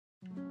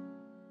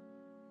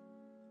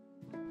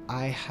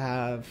I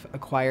have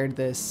acquired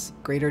this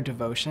greater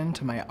devotion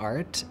to my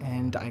art,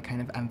 and I kind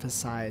of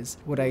emphasize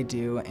what I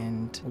do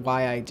and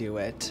why I do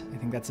it. I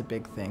think that's a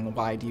big thing.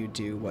 Why do you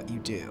do what you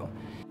do?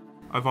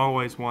 I've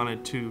always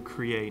wanted to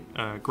create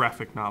a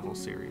graphic novel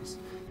series.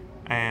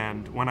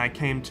 And when I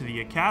came to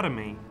the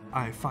Academy,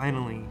 I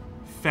finally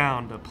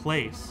found a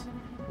place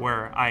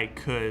where I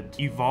could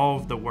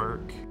evolve the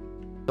work.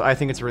 I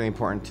think it's really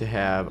important to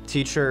have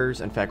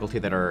teachers and faculty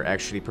that are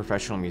actually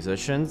professional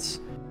musicians.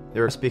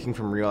 They're speaking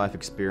from real life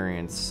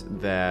experience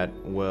that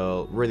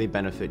will really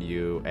benefit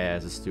you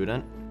as a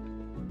student.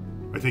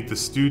 I think the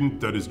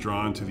student that is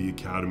drawn to the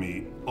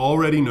Academy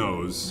already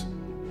knows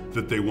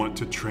that they want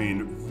to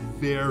train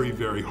very,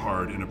 very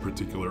hard in a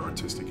particular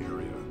artistic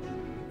area.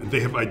 And they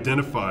have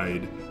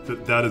identified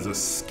that that is a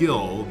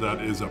skill that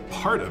is a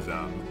part of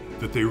them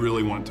that they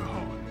really want to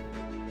hone.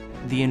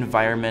 The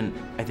environment,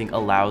 I think,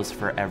 allows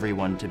for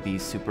everyone to be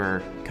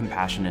super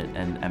compassionate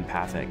and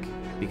empathic,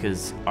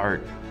 because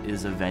art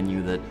is a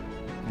venue that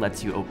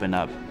lets you open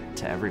up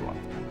to everyone.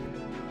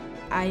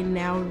 I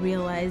now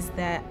realize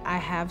that I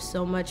have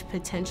so much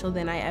potential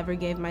than I ever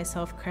gave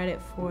myself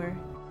credit for.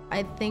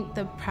 I think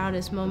the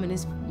proudest moment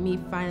is me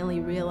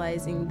finally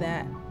realizing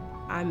that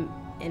I'm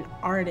an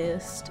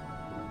artist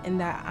and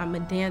that I'm a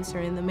dancer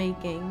in the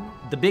making.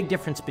 The big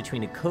difference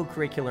between a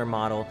co-curricular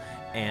model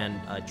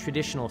and a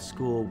traditional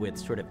school with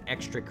sort of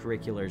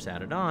extracurriculars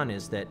added on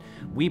is that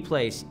we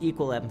place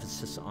equal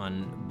emphasis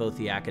on both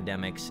the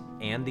academics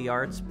and the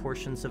arts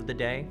portions of the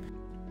day.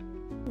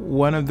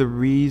 One of the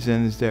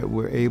reasons that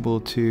we're able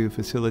to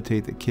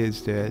facilitate the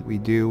kids that we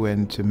do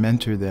and to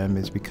mentor them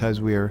is because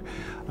we're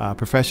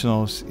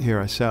professionals here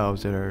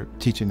ourselves that are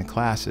teaching the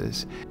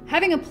classes.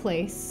 Having a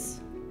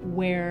place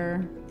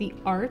where the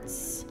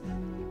arts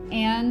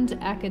and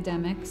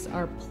academics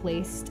are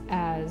placed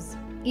as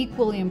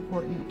equally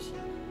important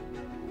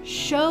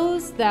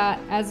shows that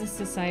as a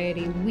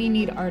society we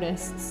need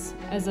artists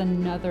as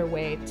another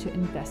way to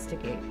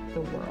investigate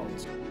the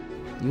world.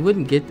 You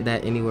wouldn't get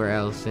that anywhere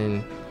else,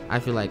 and I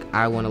feel like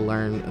I want to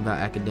learn about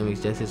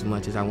academics just as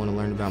much as I want to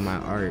learn about my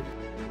art.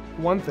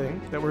 One thing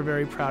that we're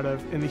very proud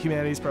of in the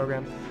humanities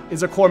program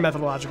is a core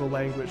methodological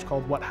language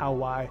called What, How,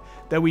 Why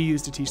that we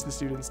use to teach the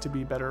students to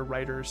be better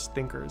writers,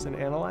 thinkers, and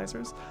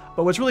analyzers.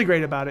 But what's really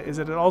great about it is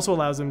that it also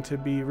allows them to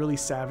be really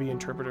savvy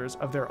interpreters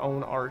of their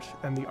own art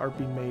and the art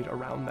being made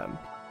around them.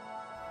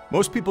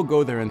 Most people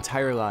go their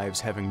entire lives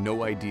having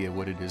no idea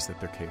what it is that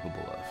they're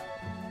capable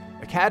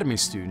of. Academy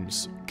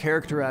students,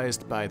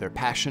 characterized by their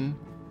passion,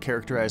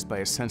 characterized by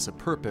a sense of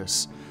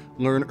purpose,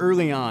 learn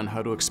early on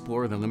how to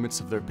explore the limits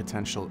of their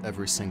potential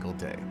every single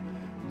day.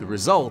 The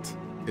result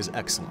is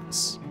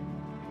excellence.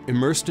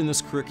 Immersed in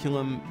this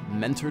curriculum,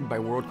 mentored by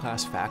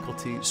world-class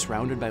faculty,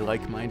 surrounded by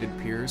like-minded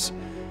peers,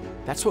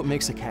 that's what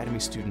makes Academy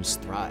students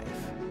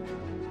thrive.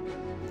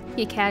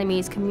 The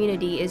Academy's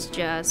community is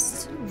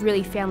just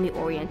really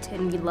family-oriented,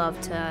 and we love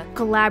to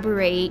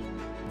collaborate.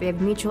 We have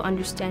mutual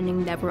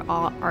understanding that we're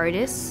all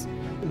artists.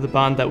 The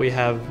bond that we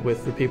have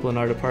with the people in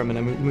our department,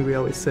 I mean, we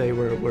always say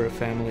we're a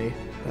family.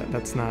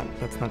 That's not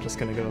just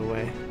going to go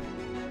away.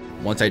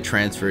 Once I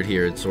transferred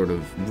here, it sort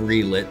of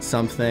relit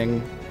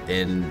something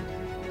in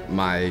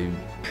my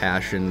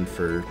passion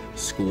for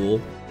school.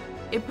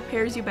 It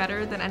prepares you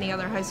better than any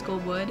other high school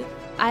would.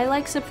 I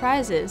like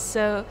surprises,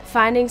 so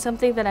finding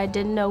something that I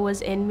didn't know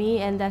was in me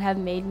and that have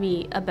made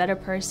me a better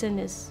person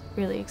is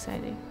really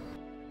exciting.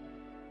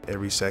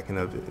 Every second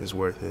of it is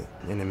worth it,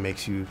 and it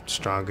makes you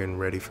stronger and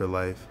ready for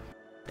life.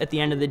 At the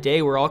end of the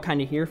day, we're all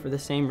kind of here for the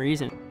same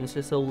reason. It's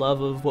just a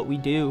love of what we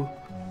do.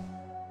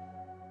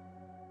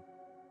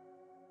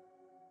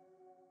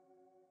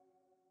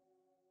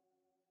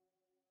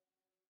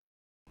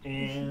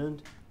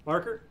 And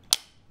marker. If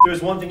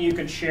there's one thing you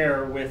could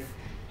share with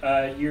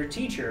your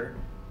teacher,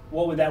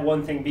 what would that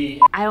one thing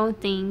be? I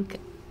don't think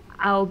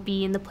I'll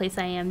be in the place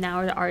I am now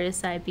or the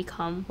artist I've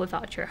become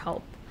without your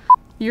help.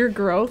 Your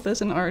growth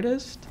as an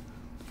artist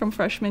from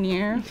freshman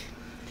year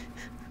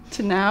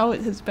to now,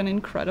 it has been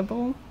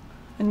incredible,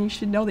 and you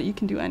should know that you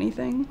can do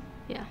anything.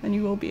 Yeah. And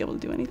you will be able to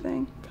do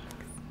anything.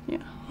 Yeah.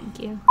 Thank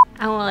you.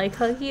 I want to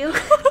hug you.